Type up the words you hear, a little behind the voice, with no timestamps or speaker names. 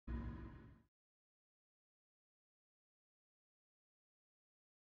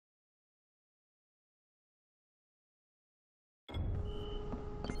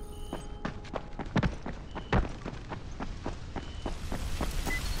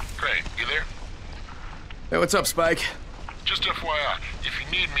You there? Hey, what's up, Spike? Just FYI, if you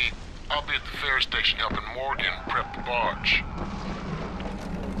need me, I'll be at the ferry station helping Morgan prep the barge.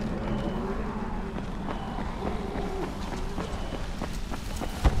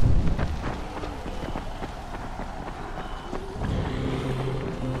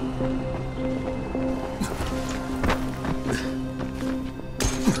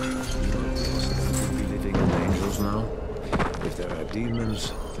 If there are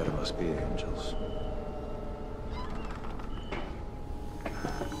demons, there must be angels.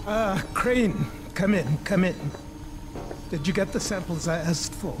 Crane, come in, come in. Did you get the samples I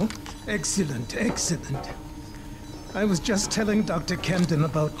asked for? Excellent, excellent. I was just telling Dr. Camden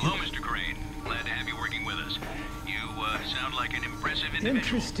about you. Hello, Mr. Crane. Glad to have you working with us. You, sound like an impressive individual.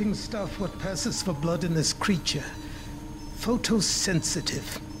 Interesting stuff, what passes for blood in this creature.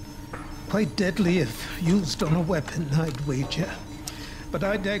 Photosensitive. Quite deadly if used on a weapon, I'd wager. But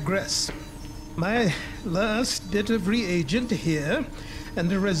I digress. My last bit of reagent here, and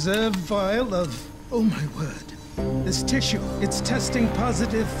a reserve vial of... oh my word. This tissue, it's testing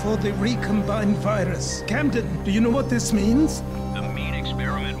positive for the recombined virus. Camden, do you know what this means? The meat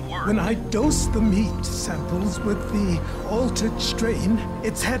experiment worked. When I dose the meat samples with the altered strain,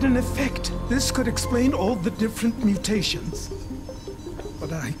 it's had an effect. This could explain all the different mutations.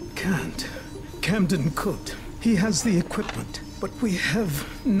 But I can't. Camden could. He has the equipment, but we have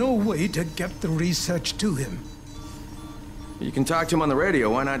no way to get the research to him. You can talk to him on the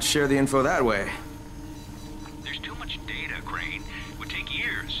radio. Why not share the info that way? There's too much data, Crane. It would take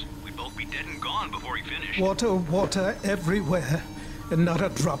years. We'd both be dead and gone before he finished. Water, water everywhere, and not a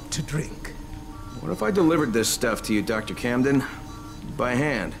drop to drink. What if I delivered this stuff to you, Dr. Camden? By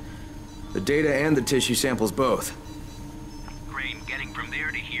hand. The data and the tissue samples both. Crane, getting from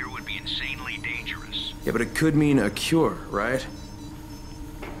there to here would be insanely dangerous. Yeah, but it could mean a cure, right?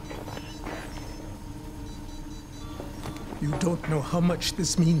 You don't know how much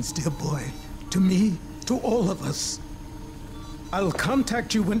this means, dear boy. To me, to all of us. I'll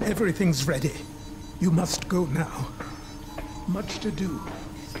contact you when everything's ready. You must go now. Much to do.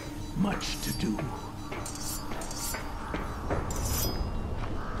 Much to do.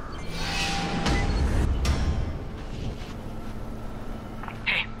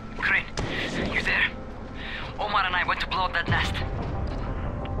 Hey, Crane, you there? Omar and I went to blow up that nest.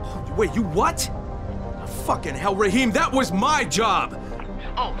 Wait, you what? Fucking hell, Raheem, that was my job!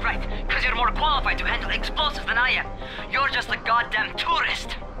 Oh, right, because you're more qualified to handle explosives than I am. You're just a goddamn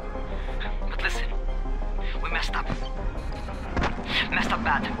tourist. But listen, we messed up. Messed up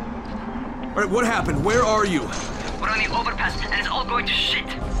bad. Alright, what happened? Where are you? We're on the overpass, and it's all going to shit.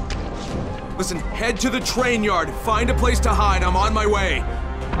 Listen, head to the train yard. Find a place to hide. I'm on my way.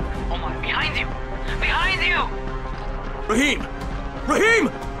 Omar, behind you! Behind you! Raheem! Raheem!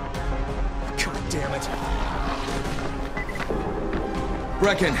 God damn it.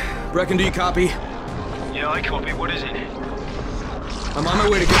 Brecken, do you copy? Yeah, I copy. What is it? I'm on my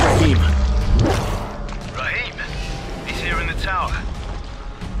way to get Raheem. Raheem? He's here in the tower.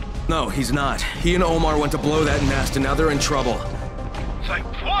 No, he's not. He and Omar went to blow that nest, and now they're in trouble. Like,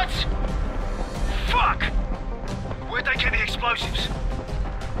 what? Fuck! Where'd they get the explosives?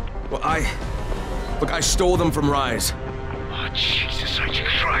 Well, Look, I stole them from Rise. Oh, Jesus H.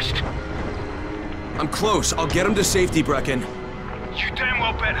 Christ. I'm close. I'll get him to safety, Brecken. You damn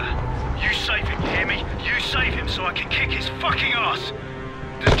well better. You save him, you hear me? You save him so I can kick his fucking ass.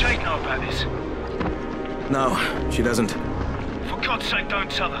 Does Jade know about this? No, she doesn't. For God's sake, don't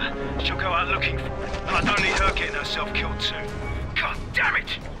tell her. She'll go out looking for and I don't need her getting herself killed too. God damn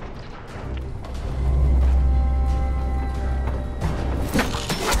it!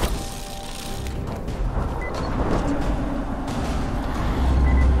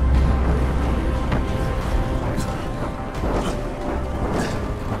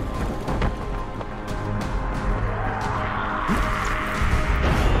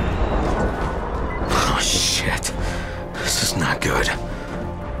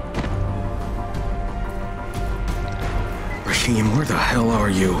 Where the hell are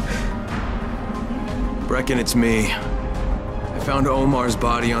you? Brecken, it's me. I found Omar's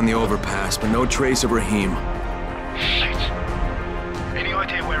body on the overpass, but no trace of Raheem. Shit. Any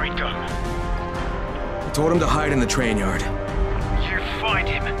idea where he'd go? I told him to hide in the train yard. You find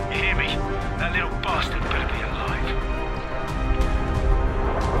him, you hear me? That little bastard better be alive.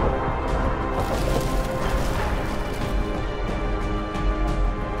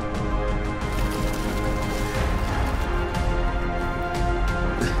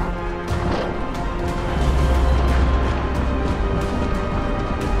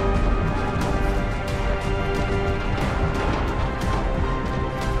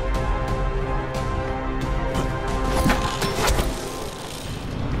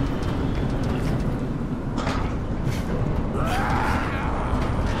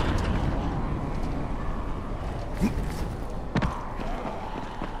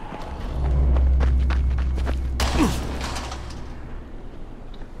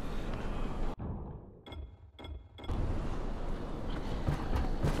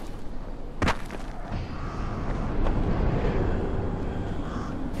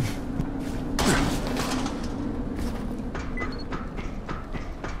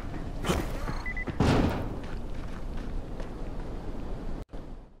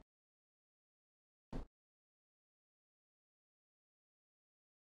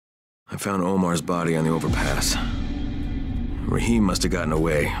 I found Omar's body on the overpass. Rahim must have gotten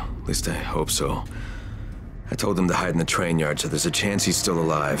away. At least I hope so. I told him to hide in the train yard, so there's a chance he's still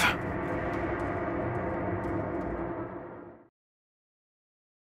alive.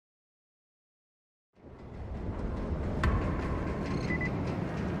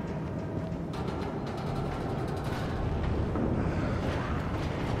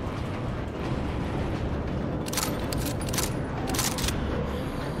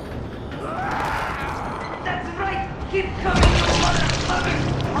 That's right! Keep coming, you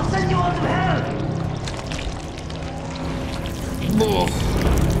motherfuckers! I'll send you all to hell!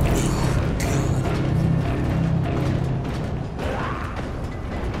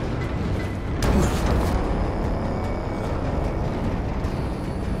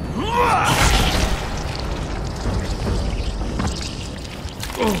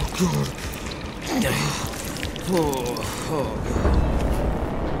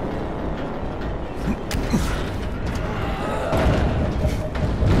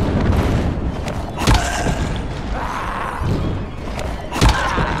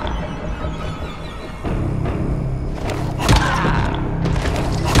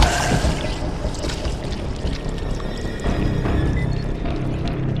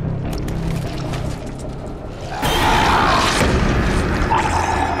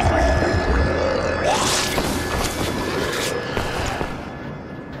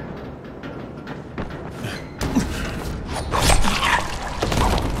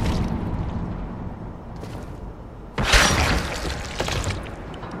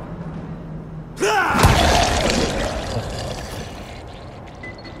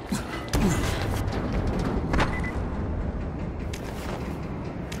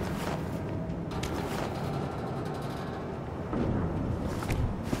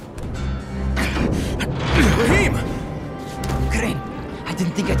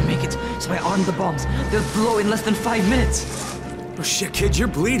 So I armed the bombs. They'll blow in less than 5 minutes. Oh shit, kid, you're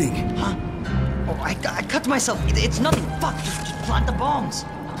bleeding. Huh? Oh, I cut myself. It's nothing. Fuck, just plant the bombs.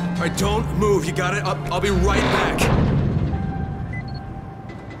 Alright, don't move. You got it? I'll be right back.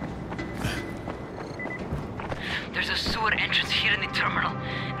 There's a sewer entrance here in the terminal,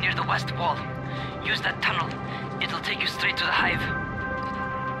 near the west wall. Use that tunnel. It'll take you straight to the hive.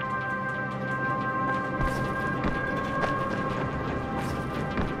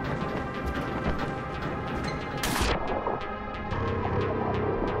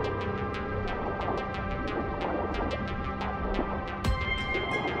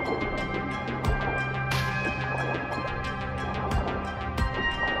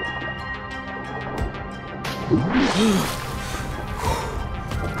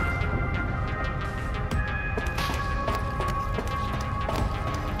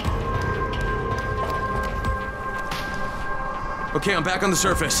 Okay, I'm back on the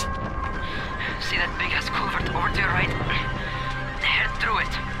surface. See that big-ass culvert over to your right? Head through it.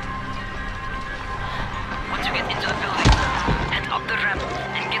 Once you get into the building, head up the ramp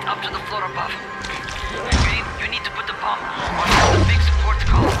and get up to the floor above. You need to put the bomb on one of the big support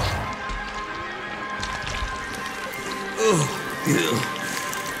columns.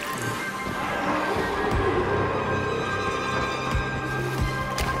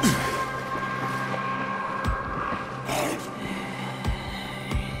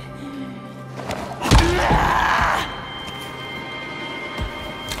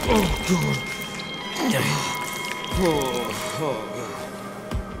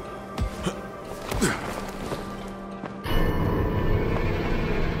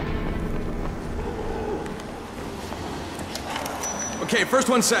 Okay, first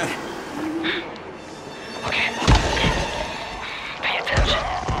one set. Okay. Pay attention.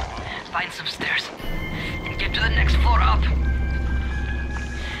 Find some stairs and get to the next floor up.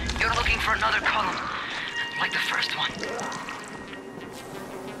 You're looking for another column, like the first one.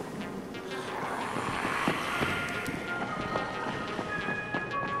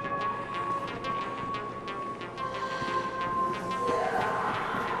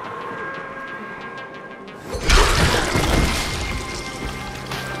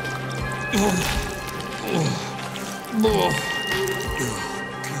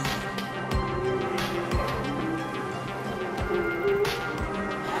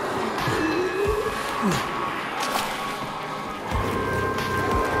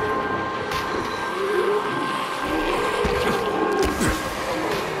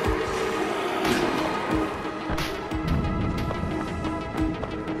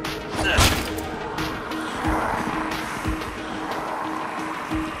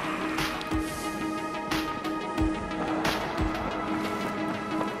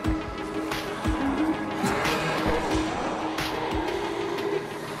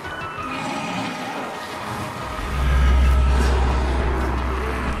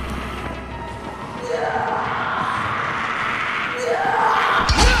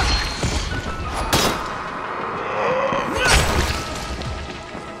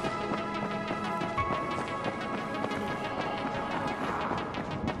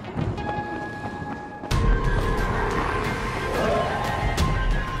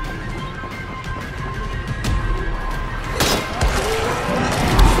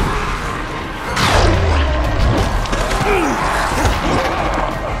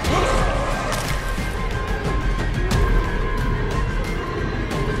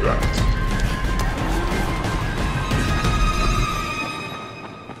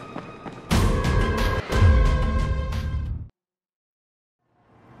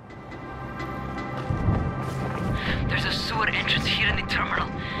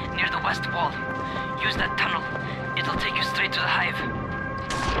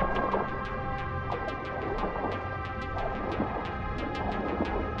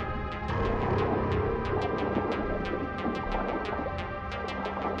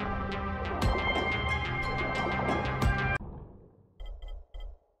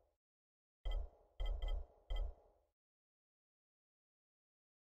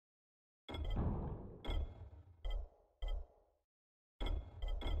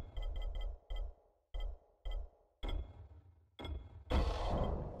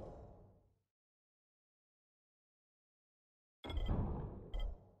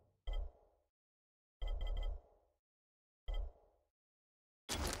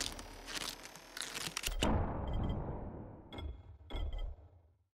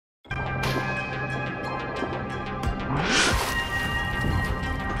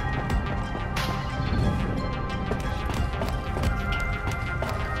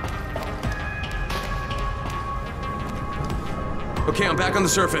 Okay, I'm back on the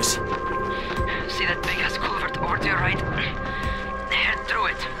surface. See that big-ass culvert over to your right? Head through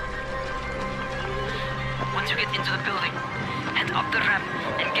it. Once you get into the building, head up the ramp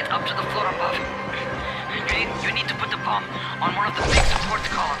and get up to the floor above. You need to put the bomb on one of the big support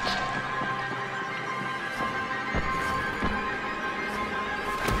columns.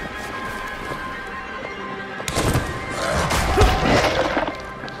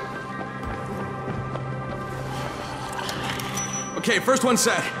 Okay, first one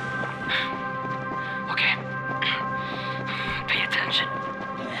set. Okay. Pay attention.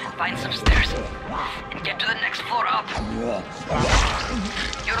 Find some stairs and get to the next floor up.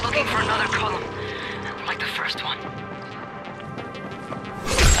 You're looking for another column, like the first one.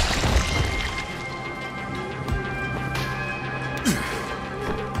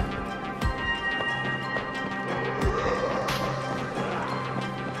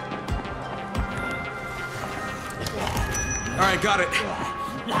 All right, got it. It's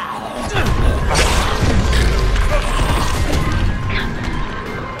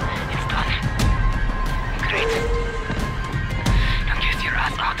done. Great. Now get your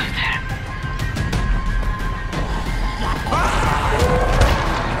ass out of there.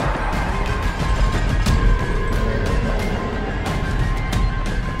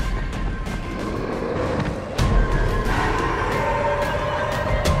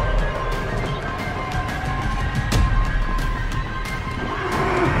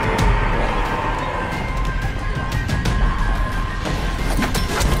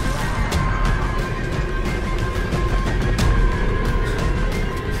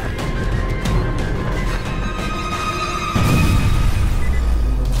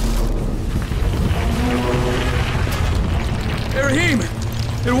 Hey, Raheem!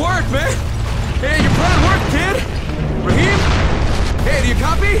 It worked, man! Hey, your plan worked, kid! Raheem? Hey, do you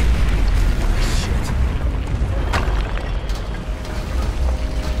copy? Shit.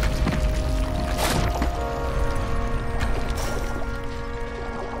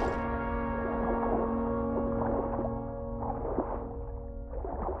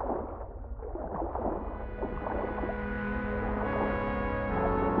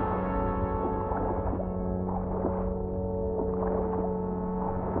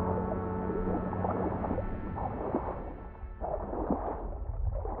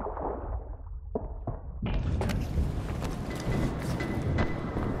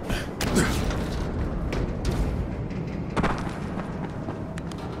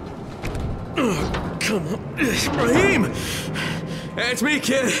 Come on. Raheem! Hey, it's me,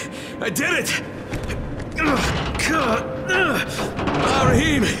 kid. I did it! God.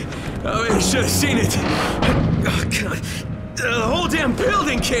 Raheem! Oh, you should have seen it. Oh, God. The whole damn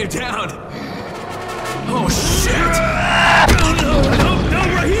building came down! Oh, shit! No,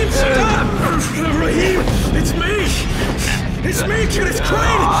 Raheem, stop! Raheem, it's me! It's me, kid, it's Crane!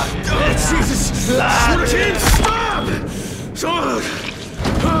 Oh, Jesus! Raheem, stop!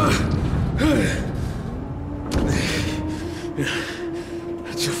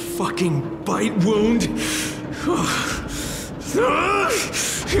 That's a fucking bite wound?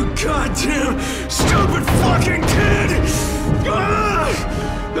 You goddamn stupid fucking kid!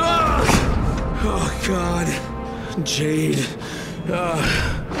 Oh, God. Jade.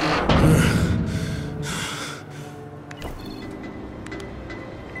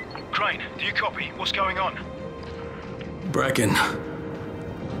 Crane, do you copy? What's going on? Brecken.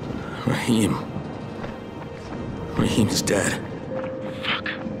 Raheem's dead. Fuck.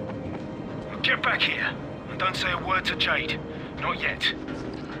 Get back here. And don't say a word to Jade. Not yet.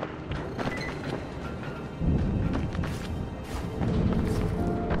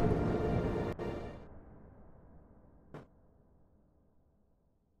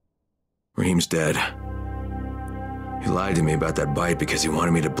 Raheem's dead. He lied to me about that bite because he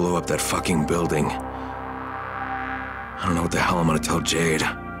wanted me to blow up that fucking building. I don't know what the hell I'm gonna tell Jade.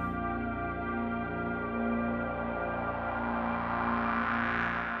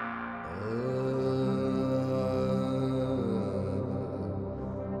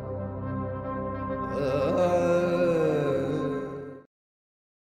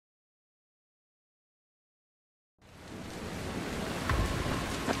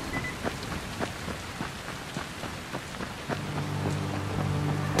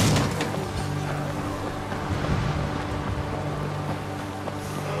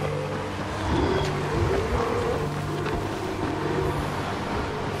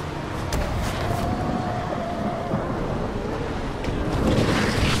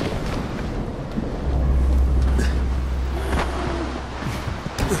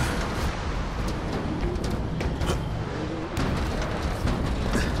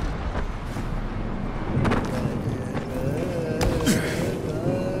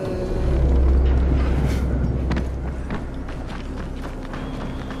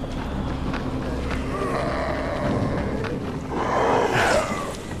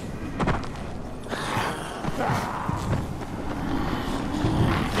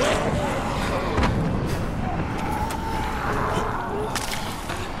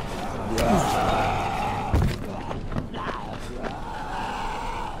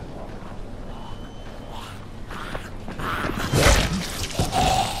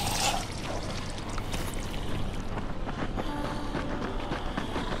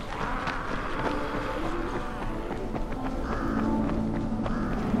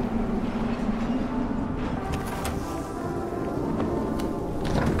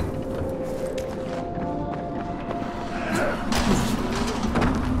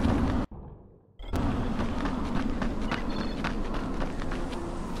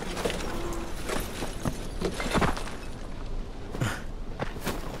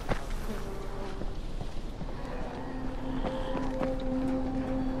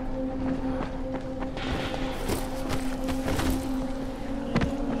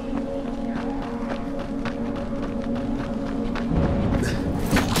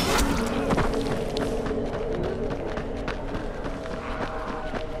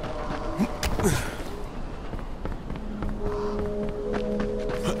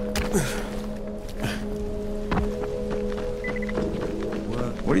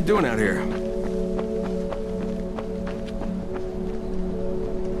 What are you doing out here?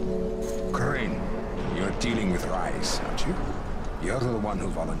 Crane, you're dealing with Rise, aren't you? You're the one who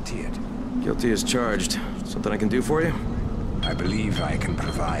volunteered. Guilty as charged. Something I can do for you? I believe I can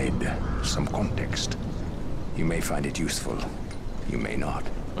provide some context. You may find it useful. You may not.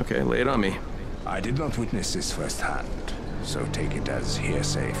 Okay, lay it on me. I did not witness this firsthand, so take it as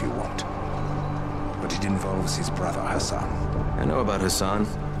hearsay if you want. But it involves his brother Hassan. I know about Hassan.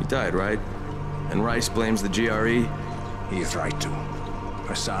 He died, right? And Rice blames the GRE? He is right to.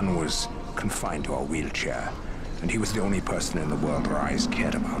 Hassan was confined to a wheelchair, and he was the only person in the world Rise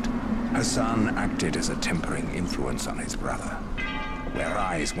cared about. Hassan acted as a tempering influence on his brother. Where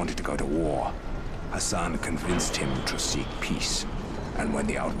Rise wanted to go to war, Hassan convinced him to seek peace. And when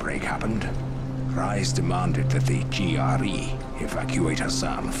the outbreak happened, Rise demanded that the GRE evacuate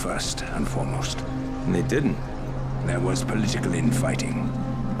Hassan first and foremost. And they didn't. There was political infighting.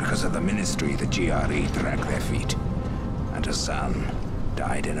 Because of the ministry, the GRE dragged their feet. And Hassan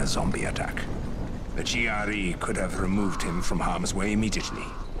died in a zombie attack. The GRE could have removed him from harm's way immediately.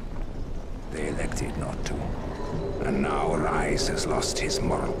 They elected not to. And now Rise has lost his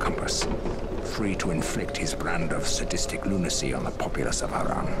moral compass, free to inflict his brand of sadistic lunacy on the populace of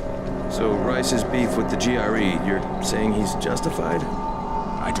Haran. So Rice's beef with the GRE, you're saying he's justified?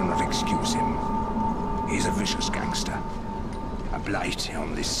 I do not excuse him. He's a vicious gangster. A blight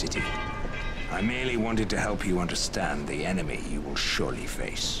on this city. I merely wanted to help you understand the enemy you will surely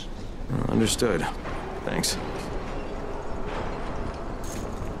face. Understood. Thanks.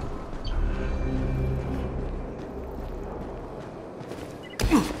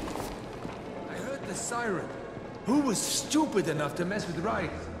 I heard the siren. Who was stupid enough to mess with Rice?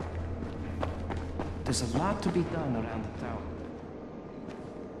 There's a lot to be done around the tower.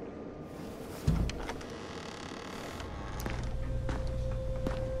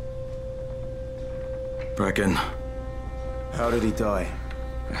 Brecken. How did he die?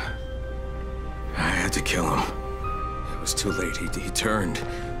 I had to kill him. It was too late. He turned.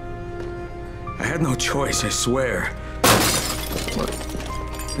 I had no choice, I swear.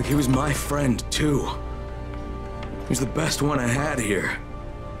 Look, he was my friend, too. He was the best one I had here.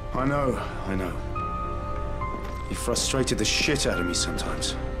 I know. He frustrated the shit out of me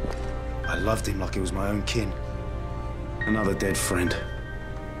sometimes. I loved him like he was my own kin. Another dead friend.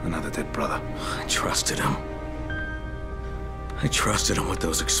 Another dead brother. I trusted him. I trusted him with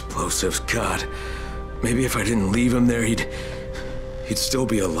those explosives. God, maybe if I didn't leave him there, he'd still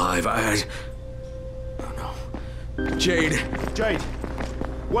be alive. Oh no. Jade! Jade!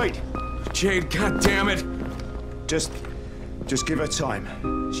 Wait! Jade, god damn it! Just give her time.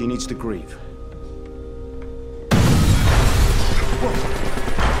 She needs to grieve. Whoa!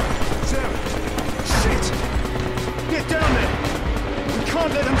 Zere! Shit! Get down there! We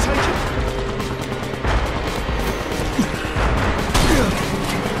can't let them take it!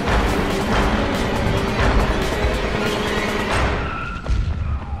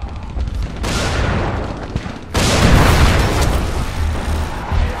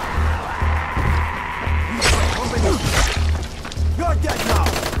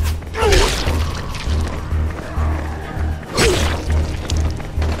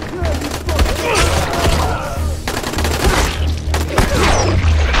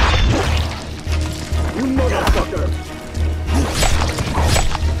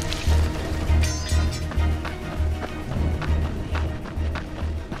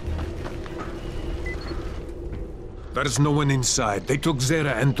 There's no one inside. They took Zere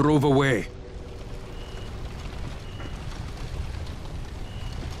and drove away.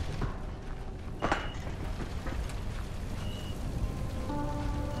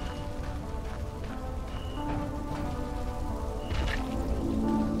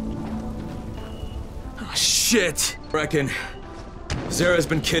 Oh, shit! Brecken. Zere's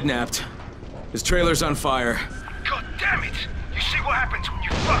been kidnapped. His trailer's on fire. God damn it! You see what happens when you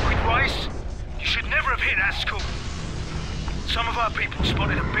fuck with Rice? You should never have hit that school. Some of our people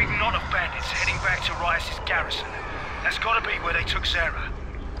spotted a big knot of bandits heading back to Rice's garrison. That's gotta be where they took Zere.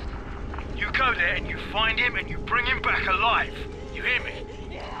 You go there and you find him and you bring him back alive. You hear me?